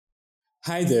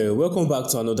Hi there, welcome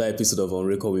back to another episode of On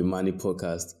Record with Manny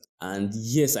podcast. And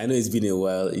yes, I know it's been a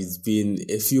while, it's been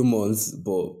a few months,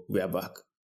 but we are back.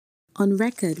 On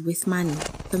Record with Manny,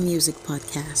 the music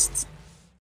podcast.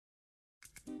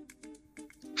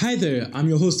 Hi there, I'm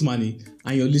your host Manny,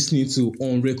 and you're listening to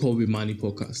On Record with Manny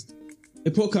podcast.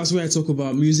 A podcast where I talk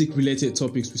about music-related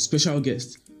topics with special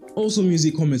guests, also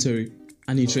music commentary,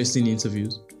 and interesting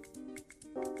interviews.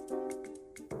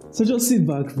 So just sit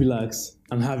back, relax,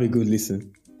 and have a good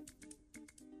listen.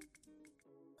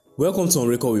 Welcome to On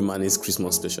Record with Manny's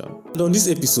Christmas special. And on this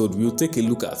episode, we'll take a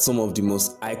look at some of the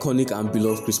most iconic and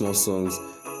beloved Christmas songs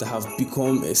that have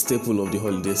become a staple of the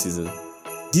holiday season.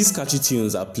 These catchy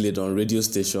tunes are played on radio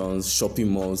stations, shopping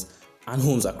malls, and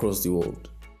homes across the world.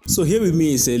 So here with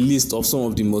me is a list of some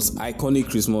of the most iconic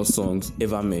Christmas songs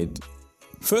ever made.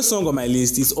 First song on my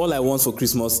list is All I Want for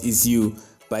Christmas Is You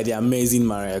by the amazing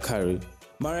Mariah Carey.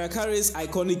 Mariah Carey's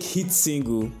iconic hit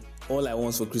single, All I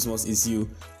Want for Christmas Is You,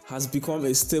 has become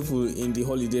a staple in the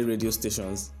holiday radio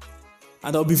stations.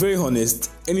 And I'll be very honest,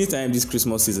 anytime this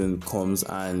Christmas season comes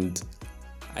and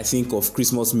I think of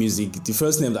Christmas music, the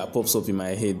first name that pops up in my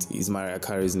head is Mariah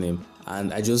Carey's name.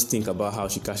 And I just think about how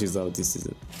she cashes out this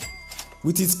season.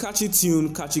 With its catchy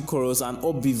tune, catchy chorus, and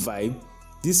upbeat vibe,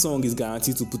 this song is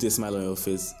guaranteed to put a smile on your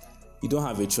face. You don't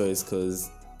have a choice because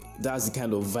that's the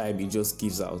kind of vibe it just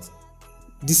gives out.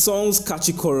 The song's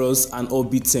catchy chorus and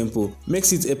upbeat tempo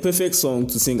makes it a perfect song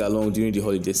to sing along during the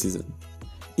holiday season.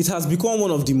 It has become one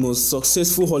of the most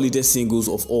successful holiday singles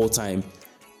of all time,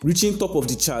 reaching top of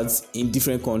the charts in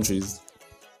different countries.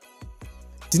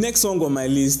 The next song on my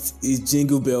list is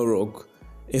Jingle Bell Rock,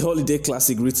 a holiday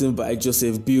classic written by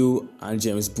Joseph Biel and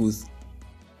James Booth.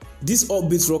 This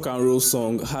upbeat rock and roll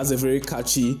song has a very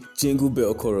catchy Jingle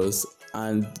Bell chorus,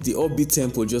 and the upbeat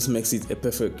tempo just makes it a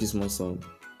perfect Christmas song.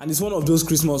 And it's one of those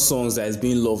Christmas songs that is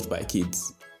being loved by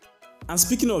kids. And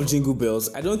speaking of jingle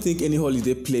bells, I don't think any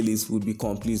holiday playlist would be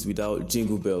complete without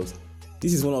Jingle Bells.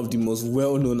 This is one of the most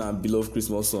well-known and beloved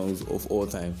Christmas songs of all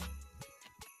time.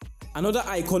 Another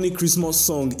iconic Christmas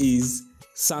song is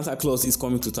Santa Claus is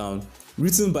Coming to Town,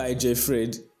 written by Jeff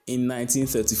Fred in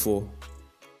 1934.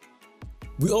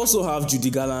 We also have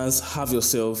Judy Garland's Have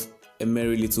Yourself a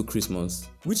Merry Little Christmas,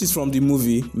 which is from the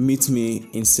movie Meet Me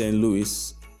in St.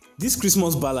 Louis. This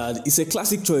Christmas ballad is a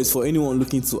classic choice for anyone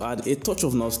looking to add a touch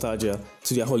of nostalgia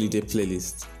to their holiday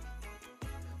playlist.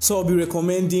 So I'll be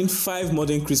recommending 5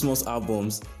 modern Christmas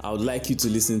albums I would like you to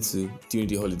listen to during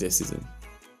the holiday season.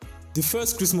 The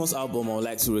first Christmas album I would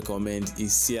like to recommend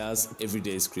is Sia's Every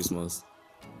Day is Christmas.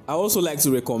 I also like to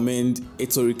recommend A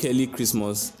Tori Kelly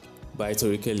Christmas by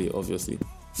Tori Kelly, obviously.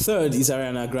 Third is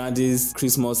Ariana Grande's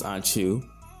Christmas and Chill.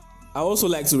 I also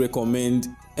like to recommend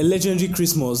A Legendary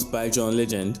Christmas by John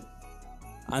Legend.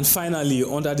 And finally,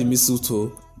 Under the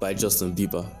Mistletoe by Justin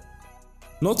Bieber.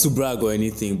 Not to brag or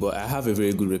anything, but I have a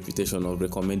very good reputation of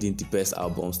recommending the best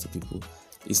albums to people.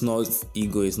 It's not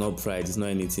ego, it's not pride, it's not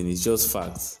anything, it's just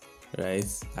facts, right?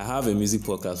 I have a music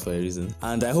podcast for a reason,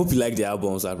 and I hope you like the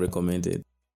albums I've recommended.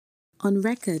 On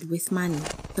Record with Manny,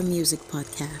 the music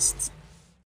podcast.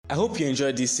 I hope you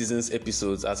enjoyed this season's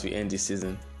episodes as we end this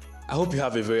season. I hope you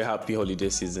have a very happy holiday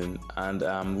season, and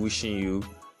I'm wishing you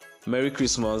Merry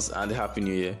Christmas and a Happy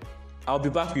New Year. I'll be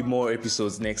back with more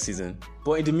episodes next season.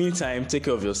 But in the meantime, take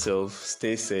care of yourself,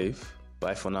 stay safe.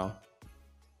 Bye for now.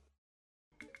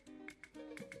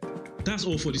 That's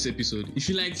all for this episode. If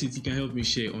you liked it, you can help me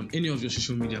share on any of your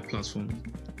social media platforms.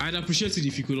 I'd appreciate it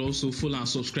if you could also follow and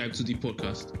subscribe to the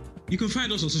podcast. You can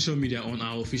find us on social media on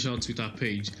our official Twitter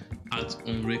page at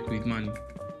OnRecWithManny.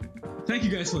 Thank you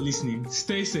guys for listening.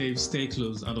 Stay safe, stay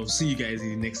close, and I'll see you guys in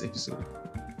the next episode.